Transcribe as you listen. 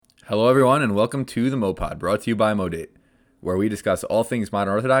Hello, everyone, and welcome to the Mopod, brought to you by Modate, where we discuss all things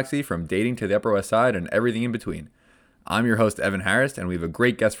modern orthodoxy, from dating to the Upper West Side and everything in between. I'm your host, Evan Harris, and we have a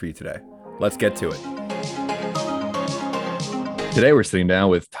great guest for you today. Let's get to it. Today, we're sitting down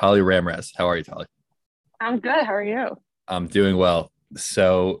with Tali Ramras. How are you, Tali? I'm good. How are you? I'm doing well.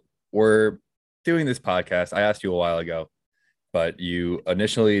 So we're doing this podcast. I asked you a while ago, but you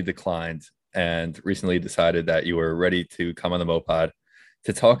initially declined and recently decided that you were ready to come on the Mopod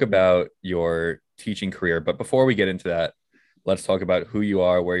to talk about your teaching career. But before we get into that, let's talk about who you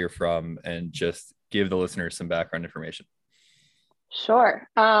are, where you're from, and just give the listeners some background information. Sure.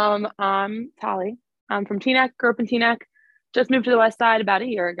 I'm Tali. I'm from Teaneck, grew up in Teaneck, just moved to the West Side about a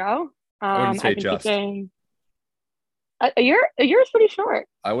year ago. I wouldn't say I've been just. teaching a year. A year is pretty short.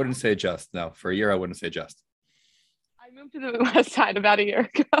 I wouldn't say just. No, for a year, I wouldn't say just. I moved to the West Side about a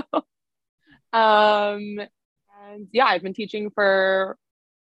year ago. And yeah, I've been teaching for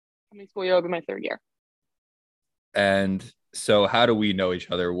coming school year will be my third year. And so how do we know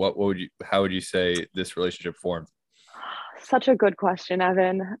each other? How would you say this relationship formed? Such a good question,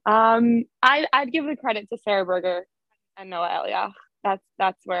 Evan. I'd give the credit to Sarah Berger and Noah Eliach.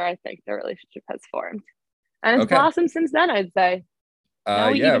 That's where I think the relationship has formed. And it's blossomed since then, I'd say.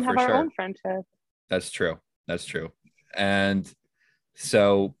 Now we even have our own friendship. That's true. And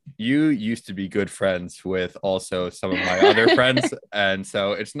so you used to be good friends with also some of my other friends. And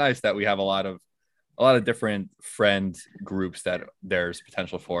so it's nice that we have a lot of different friend groups that there's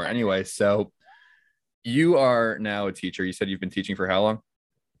potential for. Anyway, so you are now a teacher. You said you've been teaching for how long?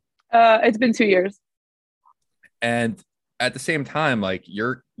 It's been 2 years. And at the same time, like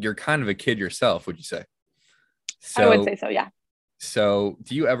you're kind of a kid yourself, would you say? I would say so, yeah. So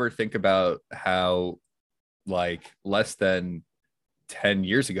do you ever think about how, like, less than 10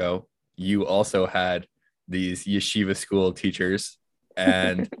 years ago, you also had these yeshiva school teachers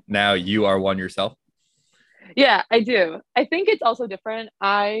and now you are one yourself? Yeah, I do. I think it's also different.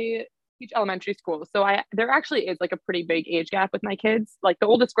 I teach elementary school, so there actually is like a pretty big age gap with my kids. Like the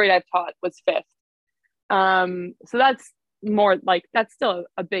oldest grade I've taught was fifth. So that's more like, that's still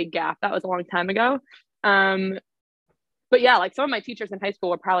a big gap. That was a long time ago. But yeah, like some of my teachers in high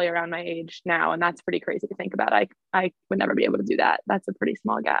school were probably around my age now, and that's pretty crazy to think about. I would never be able to do that. That's a pretty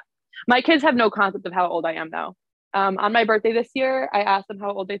small gap. My kids have no concept of how old I am though. On my birthday this year, I asked them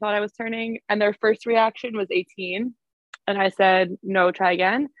how old they thought I was turning, and their first reaction was 18. And I said, no, try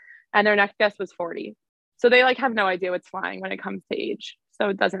again. And their next guess was 40. So they like have no idea what's flying when it comes to age. So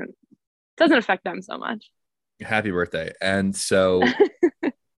it doesn't affect them so much. Happy birthday. And so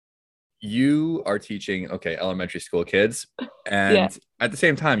you are teaching, elementary school kids. And At the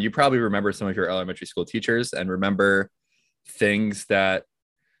same time, you probably remember some of your elementary school teachers and remember things that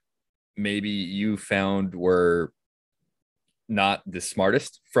maybe you found were not the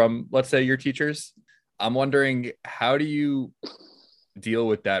smartest from, let's say, your teachers. I'm wondering, how do you deal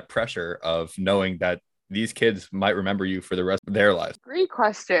with that pressure of knowing that these kids might remember you for the rest of their lives? Great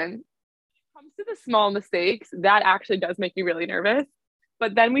question. When it comes to the small mistakes, that actually does make me really nervous.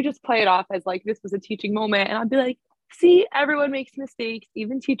 But then we just play it off as like, this was a teaching moment. And I'll be like, see, everyone makes mistakes.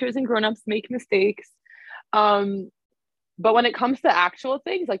 Even teachers and grownups make mistakes. But when it comes to actual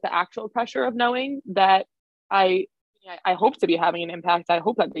things, like the actual pressure of knowing that I hope to be having an impact, I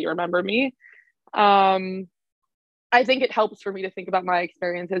hope that they remember me. I think it helps for me to think about my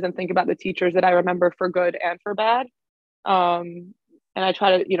experiences and think about the teachers that I remember for good and for bad. And I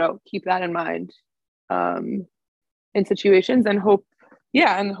try to, keep that in mind in situations and hope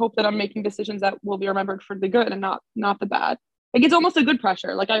that I'm making decisions that will be remembered for the good and not the bad. Like it's almost a good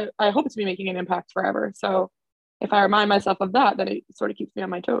pressure. Like I hope to be making an impact forever. So if I remind myself of that, then it sort of keeps me on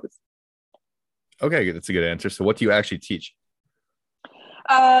my toes. Okay, that's a good answer. So what do you actually teach?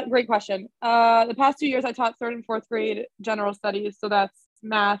 Great question. The past 2 years I taught third and fourth grade general studies. So that's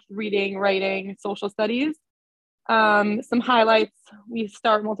math, reading, writing, social studies. Some highlights: we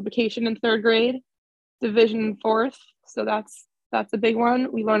start multiplication in third grade, division in fourth. So that's a big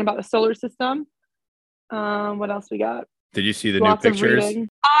one. We learn about the solar system. What else we got? Did you see the new pictures?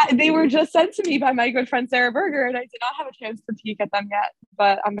 They were just sent to me by my good friend Sarah Berger, and I did not have a chance to peek at them yet,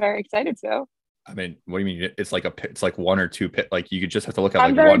 but I'm very excited to. I mean, what do you mean? It's like one or two like you could just have to look at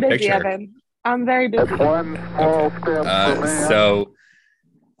like one busy, picture. Evan. I'm very busy. So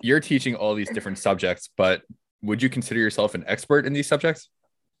you're teaching all these different subjects, but would you consider yourself an expert in these subjects?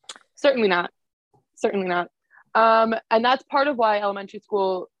 Certainly not. And that's part of why it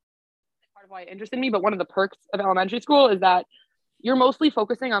interested me. But one of the perks of elementary school is that you're mostly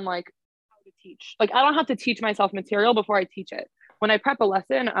focusing on like how to teach. Like I don't have to teach myself material before I teach it. When I prep a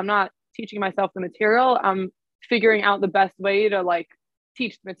lesson, I'm not teaching myself the material. I'm figuring out the best way to like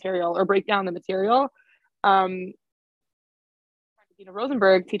teach the material or break down the material. Um,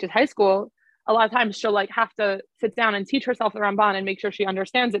 Rosenberg teaches high school. A lot of times she'll like have to sit down and teach herself the Ramban and make sure she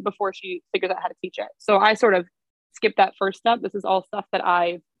understands it before she figures out how to teach it. So I sort of skip that first step. This is all stuff that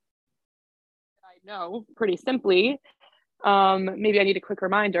I know pretty simply. Maybe I need a quick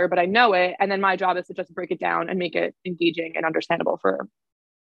reminder, but I know it. And then my job is to just break it down and make it engaging and understandable for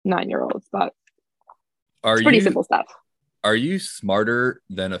 9-year-olds. But it's pretty simple stuff. Are you smarter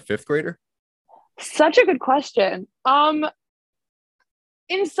than a fifth grader? Such a good question.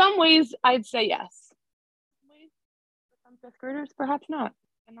 In some ways, I'd say yes. For some fifth graders, perhaps not,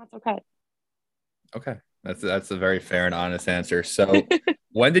 and that's okay. Okay, that's a very fair and honest answer. So,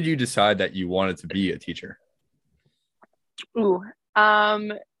 when did you decide that you wanted to be a teacher? Ooh, a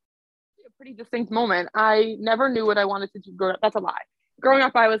pretty distinct moment. I never knew what I wanted to do growing up. That's a lie. Growing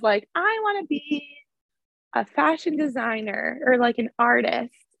up, I was like, I want to be a fashion designer or like an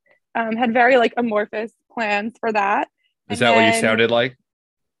artist. Had very like amorphous plans for that. Is that what you sounded like?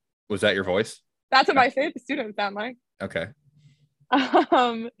 Was that your voice? That's what my students sound like. Okay.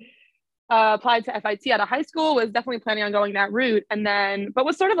 Applied to FIT out of high school, was definitely planning on going that route. And then, but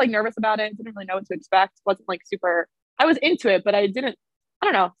was sort of like nervous about it. Didn't really know what to expect. Wasn't like super, I was into it, but I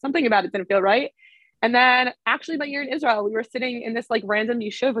don't know, something about it didn't feel right. And then actually my year in Israel, we were sitting in this like random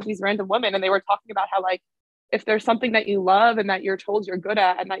yeshiva with these random women, and they were talking about how like, if there's something that you love and that you're told you're good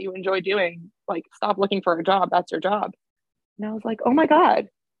at and that you enjoy doing, like stop looking for a job, that's your job. And I was like, oh my God,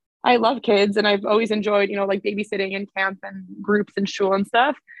 I love kids. And I've always enjoyed, like babysitting and camp and groups and shul and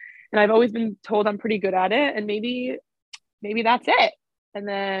stuff. And I've always been told I'm pretty good at it. And maybe that's it. And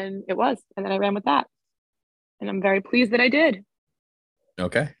then it was. And then I ran with that. And I'm very pleased that I did.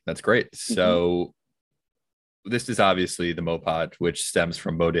 Okay, that's great. So this is obviously the Mopod, which stems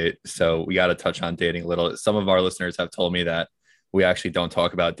from Modate. So we got to touch on dating a little. Some of our listeners have told me that we actually don't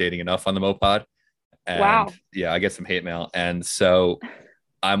talk about dating enough on the Mopod. And wow. Yeah, I get some hate mail. And so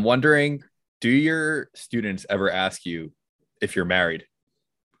I'm wondering, do your students ever ask you if you're married?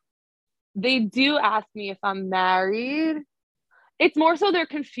 They do ask me if I'm married. It's more so they're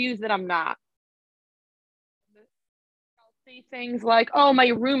confused that I'm not. I'll say things like, oh, my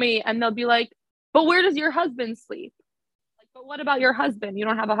roommate. And they'll be like, but where does your husband sleep? Like, but what about your husband? You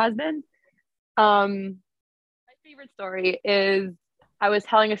don't have a husband? My favorite story is I was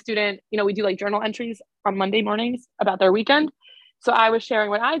telling a student, we do like journal entries on Monday mornings about their weekend. So I was sharing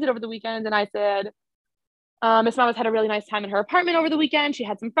what I did over the weekend, and I said, Miss Mamas had a really nice time in her apartment over the weekend. She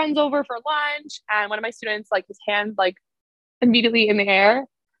had some friends over for lunch, and one of my students, like his hands like immediately in the air.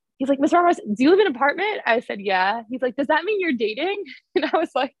 He's like, Miss Ramras, do you live in an apartment? I said, yeah. He's like, does that mean you're dating? And I was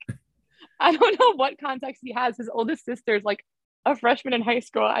like, I don't know what context he has. His oldest sister's like a freshman in high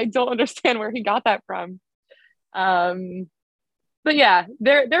school. I don't understand where he got that from. But yeah,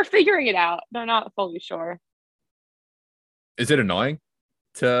 they're figuring it out. They're not fully sure. Is it annoying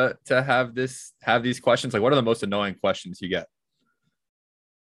to have these questions? Like, what are the most annoying questions you get?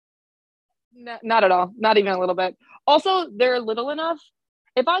 Not at all. Not even a little bit. Also, they're little enough.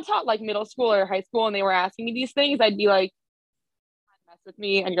 If I taught like middle school or high school and they were asking me these things, I'd be like, mess with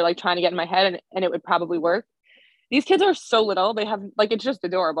me, and you're like trying to get in my head, and it would probably work. These kids are so little. They have like, it's just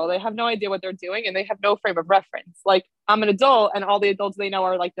adorable. They have no idea what they're doing, and they have no frame of reference. Like, I'm an adult, and all the adults they know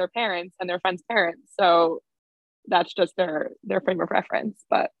are like their parents and their friends' parents. So that's just their frame of reference.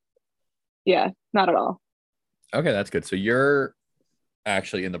 But yeah, not at all. Okay, that's good. So you're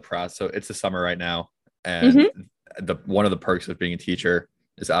actually in the process. So it's the summer right now, and one of the perks of being a teacher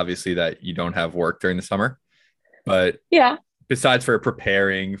is obviously that you don't have work during the summer. But yeah, besides for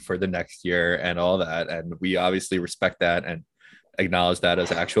preparing for the next year and all that, and we obviously respect that and acknowledge that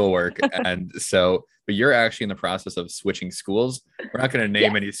as actual work. And so, but you're actually in the process of switching schools. We're not going to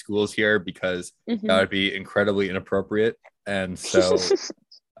name any schools here because that would be incredibly inappropriate. And so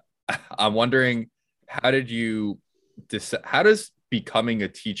I'm wondering, how does becoming a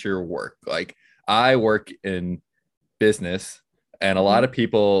teacher work? Like, I work in business, and a lot of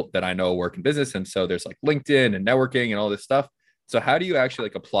people that I know work in business. And so there's like LinkedIn and networking and all this stuff. So how do you actually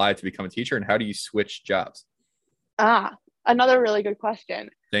like apply to become a teacher, and how do you switch jobs? Another really good question.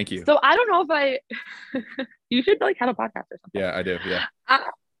 Thank you. So I don't know if you should like have a podcast or something. Yeah, I do. Yeah.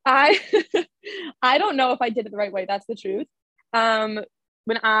 I don't know if I did it the right way. That's the truth.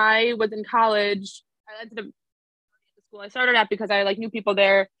 When I was in college, I ended up the school I started at because I like knew people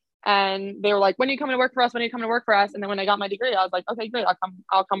there, and they were like, when are you coming to work for us? When are you coming to work for us? And then when I got my degree, I was like, okay, great.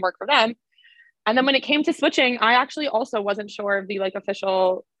 I'll come work for them. And then when it came to switching, I actually also wasn't sure of the like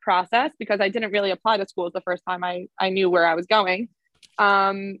official process because I didn't really apply to schools the first time I knew where I was going.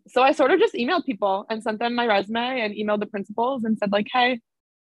 So I sort of just emailed people and sent them my resume and emailed the principals and said like, hey,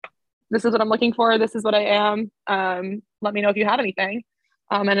 this is what I'm looking for. This is what I am. Let me know if you have anything.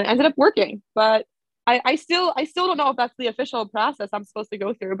 And it ended up working. But I still don't know if that's the official process I'm supposed to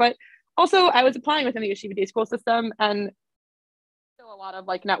go through. But also, I was applying within the Yeshiva day school system, and still a lot of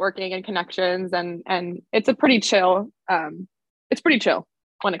like networking and connections, and it's a pretty chill. It's pretty chill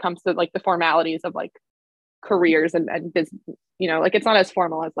when it comes to like the formalities of like careers and business. Like it's not as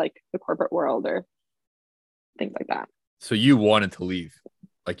formal as like the corporate world or things like that. So you wanted to leave,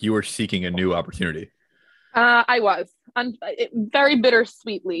 like you were seeking a new opportunity. I was very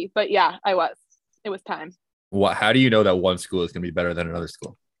bittersweetly, but yeah, I was. It was time. What? How do you know that one school is going to be better than another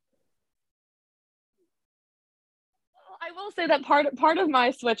school? I will say that part of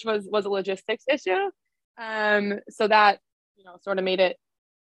my switch was a logistics issue. So that sort of made it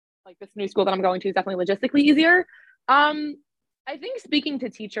like this new school that I'm going to is definitely logistically easier. I think speaking to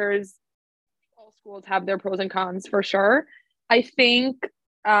teachers, all schools have their pros and cons for sure. I think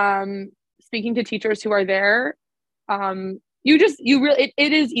speaking to teachers who are there, it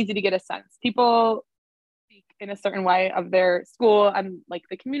is easy to get a sense. People speak in a certain way of their school and like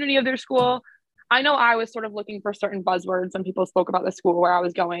the community of their school. I know I was sort of looking for certain buzzwords when people spoke about the school where I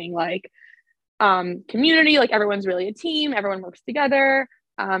was going, like community, like everyone's really a team, everyone works together.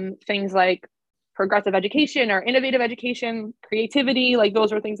 Things like progressive education or innovative education, creativity, like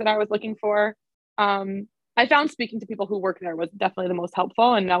those were things that I was looking for. I found speaking to people who work there was definitely the most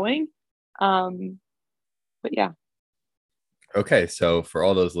helpful and knowing. But yeah. Okay, so for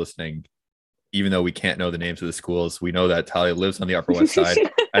all those listening, even though we can't know the names of the schools, we know that Talia lives on the Upper West Side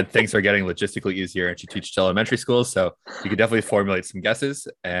and things are getting logistically easier, and she teaches elementary schools. So you could definitely formulate some guesses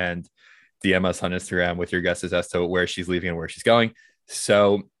and DM us on Instagram with your guesses as to where she's leaving and where she's going.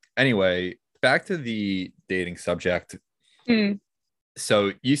 So anyway, back to the dating subject.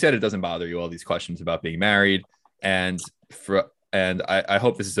 So you said it doesn't bother you, all these questions about being married, and I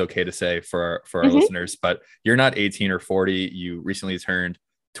hope this is okay to say for our listeners, but you're not 18 or 40. You recently turned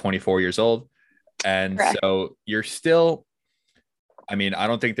 24 years old. And Correct. So you're still, I mean, I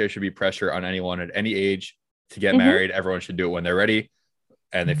don't think there should be pressure on anyone at any age to get married. Everyone should do it when they're ready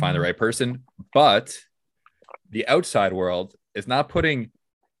and they find the right person. But the outside world is not putting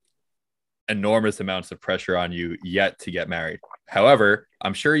enormous amounts of pressure on you yet to get married. However,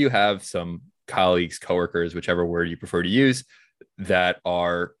 I'm sure you have some colleagues, coworkers, whichever word you prefer to use, that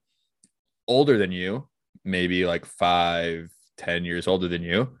are older than you, maybe like 5-10 years older than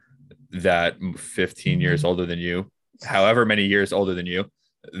you, that 15 years older than you, however many years older than you,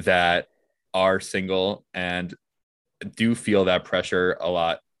 that are single and do feel that pressure a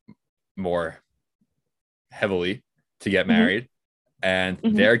lot more heavily to get married. And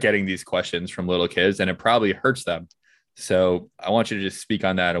they're getting these questions from little kids, and it probably hurts them. So I want you to just speak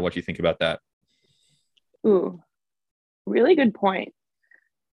on that and what you think about that. Ooh, really good point.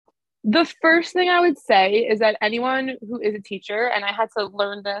 The first thing I would say is that anyone who is a teacher, and I had to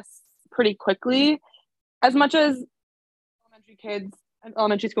learn this pretty quickly, as much as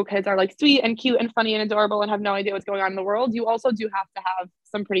elementary school kids are like sweet and cute and funny and adorable and have no idea what's going on in the world, you also do have to have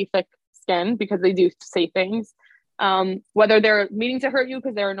some pretty thick skin because they do say things. Whether they're meaning to hurt you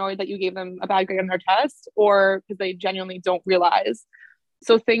because they're annoyed that you gave them a bad grade on their test or because they genuinely don't realize.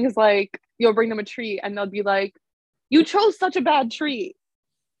 So things like you'll bring them a tree and they'll be like, you chose such a bad tree.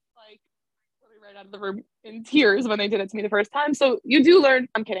 Like right out of the room in tears when they did it to me the first time. So you do learn.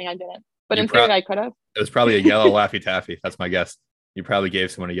 I'm kidding, I didn't. But in theory, I could have. It was probably a yellow Laffy Taffy. That's my guess. You probably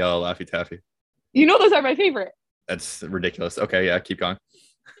gave someone a yellow Laffy Taffy. Those are my favorite. That's ridiculous. Okay, yeah, keep going.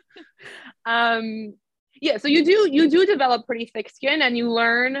 Yeah, so you do develop pretty thick skin, and you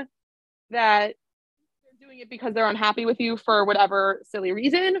learn that they're doing it because they're unhappy with you for whatever silly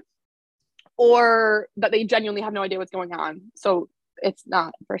reason, or that they genuinely have no idea what's going on. So it's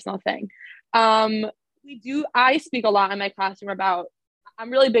not a personal thing. I speak a lot in my classroom about, I'm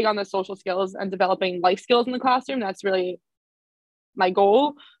really big on the social skills and developing life skills in the classroom. That's really my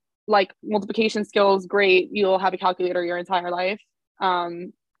goal. Like multiplication skills, great. You'll have a calculator your entire life.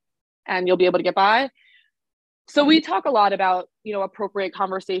 And you'll be able to get by. So we talk a lot about, appropriate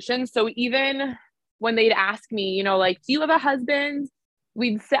conversations. So even when they'd ask me, like, do you have a husband?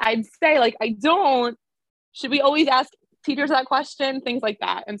 I'd say like, I don't. Should we always ask teachers that question? Things like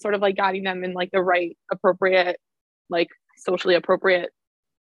that. And sort of like guiding them in like the right, appropriate, like socially appropriate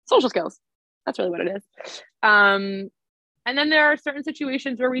social skills. That's really what it is. And then there are certain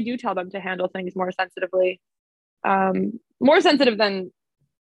situations where we do tell them to handle things more sensitively, more sensitive than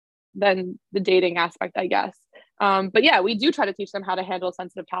the dating aspect, I guess. But yeah, we do try to teach them how to handle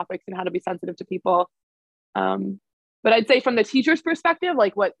sensitive topics and how to be sensitive to people. But I'd say from the teacher's perspective,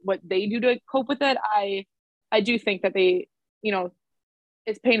 like what they do to cope with it, I do think that they, you know,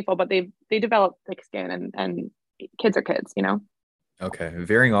 it's painful, but they develop thick skin, and kids are kids, you know. Okay,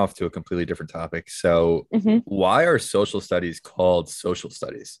 veering off to a completely different topic. So, Mm-hmm. why are social studies called social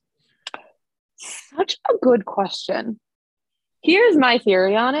studies? Such a good question. Here's my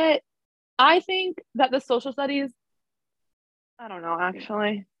theory on it. I think that the social studies, I don't know,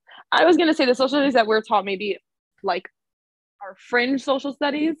 actually. I was going to say the social studies that we're taught maybe like our fringe social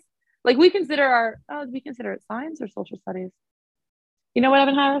studies. Like we consider it science or social studies. You know what,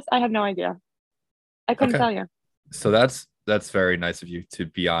 Evan Harris? I have no idea. I couldn't Okay, tell you. so that's very nice of you to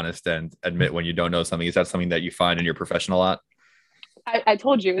be honest and admit when you don't know something. Is that something that you find in your profession a lot? I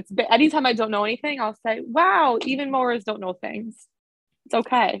told you, it's anytime I don't know anything, I'll say, wow, even mowers don't know things. It's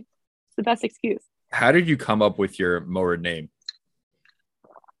okay. It's the best excuse. How did you come up with your mower name?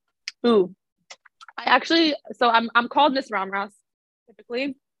 Ooh, so I'm called Miss Ramras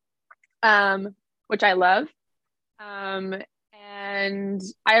typically, which I love. Um, and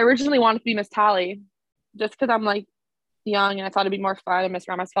I originally wanted to be Miss Tali, just because I'm like young and I thought it'd be more fun. And Miss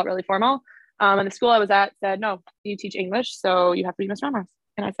Ramras felt really formal. And the school I was at said, no, you teach English, so you have to be Miss Ramras.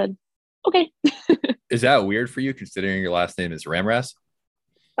 And I said, okay. Is that weird for you considering your last name is Ramras?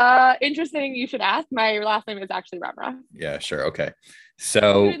 Interesting. You should ask. My last name is actually Ramras. Yeah, sure. Okay.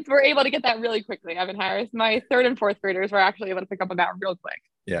 So, Students were able to get that really quickly. Evan Harris. My third and fourth graders were actually able to pick up on that real quick.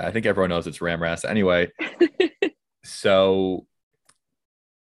 yeah, I think everyone knows it's Ramras. Anyway, so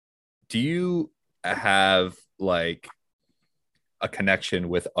do you have like a connection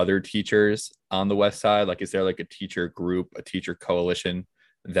with other teachers on the West Side? Like, is there like a teacher group, a teacher coalition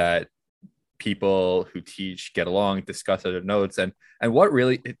that people who teach get along, discuss other notes, and what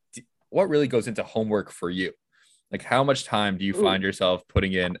really goes into homework for you? Like, how much time do you Ooh, find yourself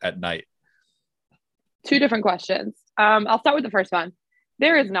putting in at night? two different questions. I'll start with the first one.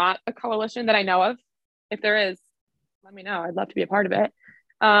 There is not a coalition that I know of. If there is, let me know. I'd love to be a part of it.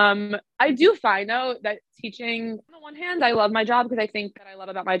 I do find though that teaching, on the one hand, I love my job because I think that I love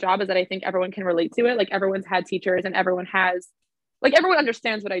about my job is that I think everyone can relate to it. Like everyone's had teachers and everyone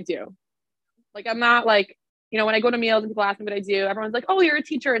understands what I do. Like I'm not like, when I go to meals and people ask me what I do, everyone's like, oh, you're a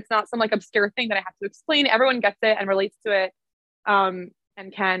teacher. It's not some like obscure thing that I have to explain. Everyone gets it and relates to it.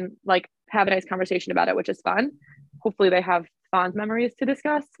 And can like have a nice conversation about it, which is fun. Hopefully they have fond memories to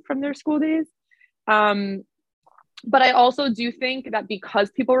discuss from their school days. But I also do think that because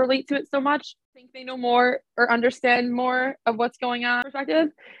people relate to it so much, I think they know more or understand more of what's going on perspective.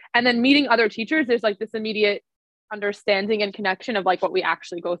 And then meeting other teachers, there's like this immediate understanding and connection of like what we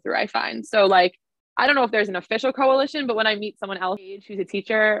actually go through, I find. So like, I don't know if there's an official coalition, but when I meet someone else who's a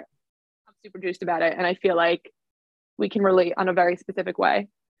teacher, I'm super juiced about it. And I feel like we can relate on a very specific way.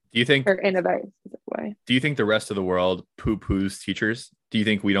 Do you think Or in a very specific way. do you think the rest of the world poo-poos teachers? Do you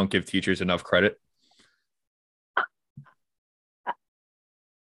think we don't give teachers enough credit?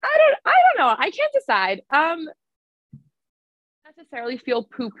 I don't know. I can't decide. Necessarily feel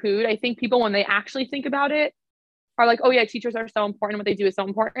poo-pooed. I think people when they actually think about it are like, oh yeah, teachers are so important. What they do is so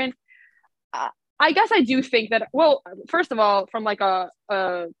important. I guess I do think that, well, first of all, from like a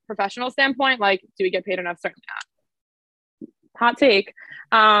professional standpoint, like, do we get paid enough? Certainly not. Hot take.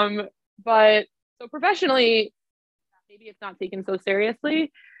 But so professionally, maybe it's not taken so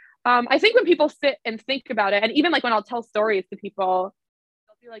seriously. I think when people sit and think about it, and even like when I'll tell stories to people,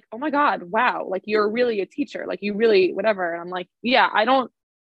 they'll be like, oh my God, wow, like you're really a teacher. Like you really, whatever. And I'm like, yeah, I don't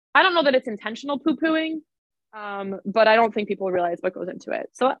know that it's intentional poo-pooing. But I don't think people realize what goes into it.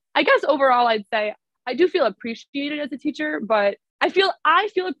 So I guess overall, I'd say I do feel appreciated as a teacher, but I feel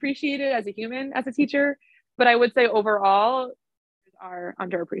appreciated as a human, as a teacher. But I would say overall are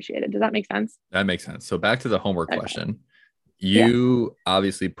underappreciated. Does that make sense? That makes sense. So back to the homework Okay. question. Yeah. You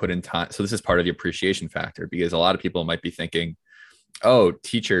obviously put in time. So this is part of the appreciation factor because a lot of people might be thinking, oh,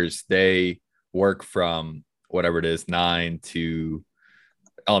 teachers, they work from whatever it is, 9 to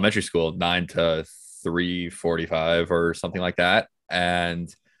elementary school, 9 to 3:45 or something like that.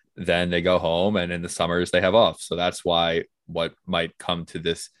 And then they go home and in the summers they have off. So that's why what might come to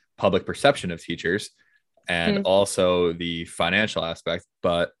this public perception of teachers and Mm. also the financial aspect.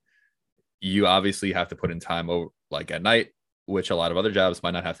 But you obviously have to put in time over like at night, which a lot of other jobs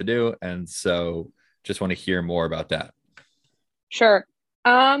might not have to do. And so just want to hear more about that. Sure.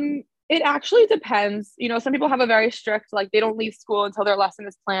 It actually depends. Some people have a very strict, like they don't leave school until their lesson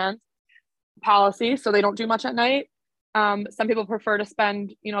is planned policy, so they don't do much at night. Some people prefer to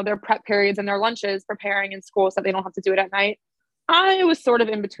spend, their prep periods and their lunches preparing in school so they don't have to do it at night. I was sort of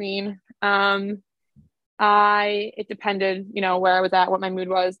in between. It depended, where I was at, what my mood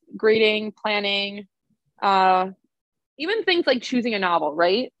was, grading, planning, even things like choosing a novel,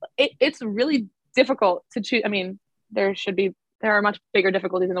 right? It's really difficult to choose. I mean, there are much bigger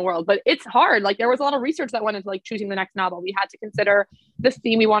difficulties in the world, but it's hard. Like there was a lot of research that went into like choosing the next novel. We had to consider the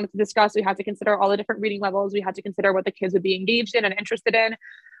theme we wanted to discuss. We had to consider all the different reading levels. We had to consider what the kids would be engaged in and interested in.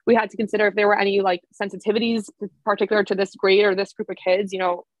 We had to consider if there were any like sensitivities particular to this grade or this group of kids.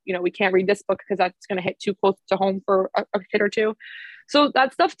 We can't read this book because that's going to hit too close to home for a kid or two. So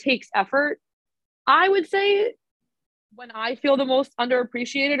that stuff takes effort. I would say when I feel the most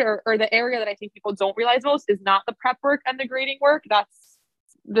underappreciated or the area that I think people don't realize most is not the prep work and the grading work. That's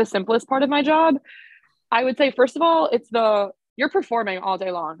the simplest part of my job. I would say, first of all, you're performing all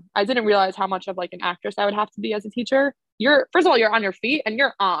day long. I didn't realize how much of like an actress I would have to be as a teacher. First of all, you're on your feet and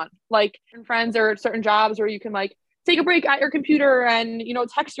you're on, like friends or certain jobs where you can like take a break at your computer and,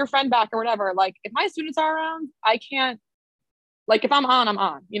 text your friend back or whatever. Like if my students are around, I can't, like if I'm on, I'm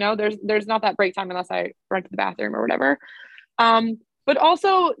on, there's not that break time unless I run to the bathroom or whatever. But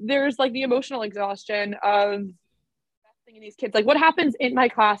also there's like the emotional exhaustion of investing in these kids. Like what happens in my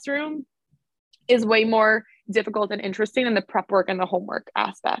classroom is way more difficult and interesting than the prep work and the homework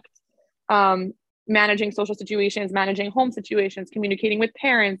aspect. Managing social situations, managing home situations, communicating with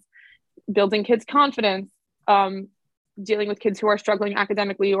parents, building kids' confidence, dealing with kids who are struggling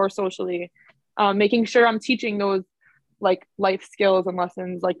academically or socially, making sure I'm teaching those like life skills and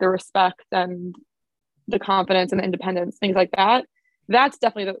lessons, like the respect and the confidence and the independence, things like that. That's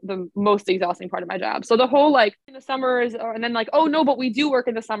definitely the most exhausting part of my job. So the whole like in the summers and then like, oh no, but we do work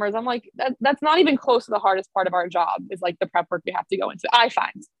in the summers. I'm like, that's not even close to the hardest part of our job is like the prep work we have to go into.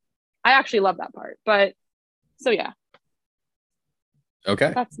 I actually love that part. But so yeah.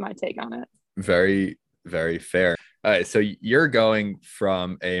 Okay. That's my take on it. Very, very fair. All right. So you're going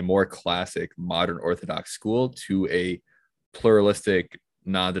from a more classic modern Orthodox school to a pluralistic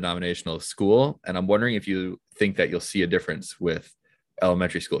non-denominational school. And I'm wondering if you think that you'll see a difference with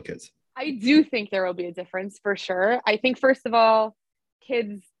elementary school kids. I do think there will be a difference for sure. I think, first of all,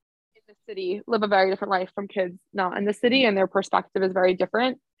 kids in the city live a very different life from kids not in the city, and their perspective is very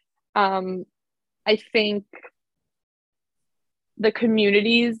different. I think the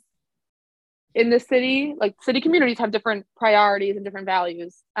communities in the city, like city communities have different priorities and different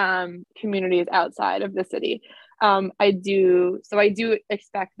values, communities outside of the city. I do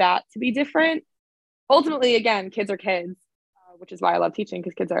expect that to be different. Ultimately, again, kids are kids, which is why I love teaching,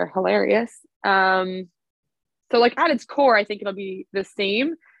 because kids are hilarious. So like at its core, I think it'll be the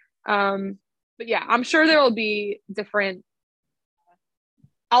same. But yeah, I'm sure there will be different.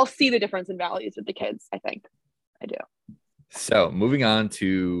 I'll see the difference in values with the kids. I think I do. So moving on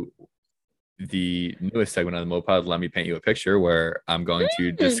to the newest segment on the Mopod, let me paint you a picture, where I'm going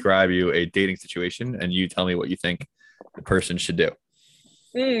to describe you a dating situation and you tell me what you think the person should do.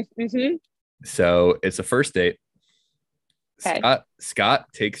 Mm-hmm. So it's a first date. Okay. Scott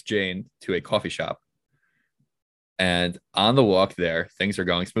takes Jane to a coffee shop. And on the walk there, things are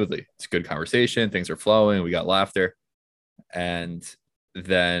going smoothly. It's good conversation. Things are flowing. We got laughter. And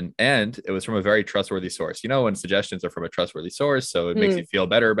it was from a very trustworthy source. When suggestions are from a trustworthy source, so it makes you feel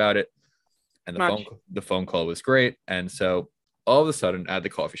better about it. And the phone call was great. And so all of a sudden at the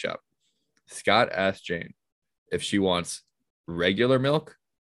coffee shop, Scott asked Jane if she wants regular milk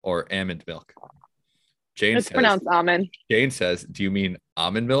or almond milk. It's pronounced almond. Jane says, "Do you mean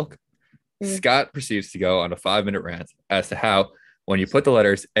almond milk?" Scott proceeds to go on a 5-minute rant as to how when you put the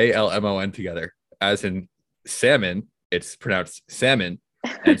letters ALMON together, as in salmon, it's pronounced salmon.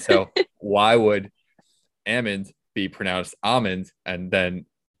 And so why would almond be pronounced almond? And then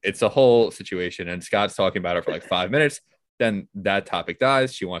it's a whole situation. And Scott's talking about it for like 5 minutes. Then that topic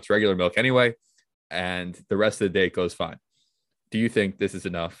dies. She wants regular milk anyway. And the rest of the date goes fine. Do you think this is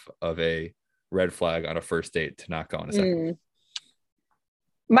enough of a red flag on a first date to not go on a second?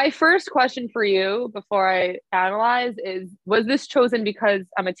 My first question for you before I analyze is, was this chosen because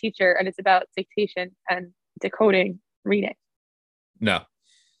I'm a teacher and it's about dictation and decoding reading? No.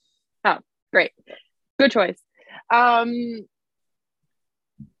 Oh, great. Good choice. Kidding?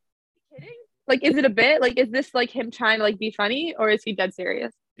 Like, is it a bit? Like, is this like him trying to like be funny, or is he dead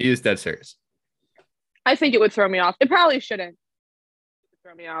serious? He is dead serious. I think it would throw me off. It probably shouldn't. It would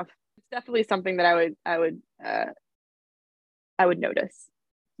throw me off. It's definitely something that I would notice.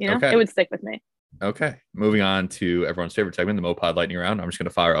 Okay. It would stick with me. Okay. Moving on to everyone's favorite segment, the Mopod lightning round. I'm just going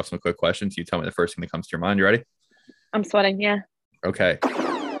to fire off some quick questions. You tell me the first thing that comes to your mind. You ready? I'm sweating. Yeah. Okay.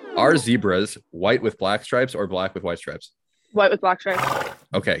 Are zebras white with black stripes or black with white stripes? White with black stripes.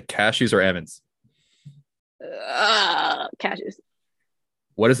 Okay. Cashews or almonds? Cashews.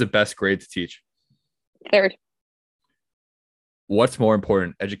 What is the best grade to teach? Third. What's more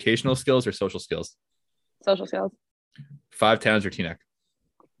important, educational skills or social skills? Social skills. Five towns or Teaneck?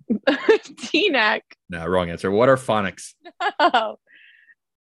 Teaneck. No, wrong answer. What are phonics? Oh,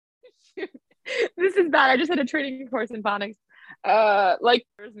 this is bad. I just had a training course in phonics. Like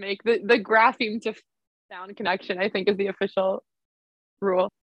make the grapheme to sound connection, I think, is the official rule.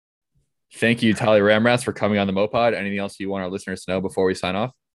 Thank you, Tali Ramras, for coming on the Mopod. Anything else you want our listeners to know before we sign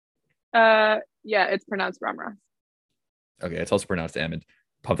off? Yeah, it's pronounced Ramras. Okay, it's also pronounced Ammon.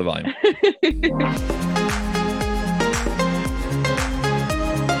 Pump the volume.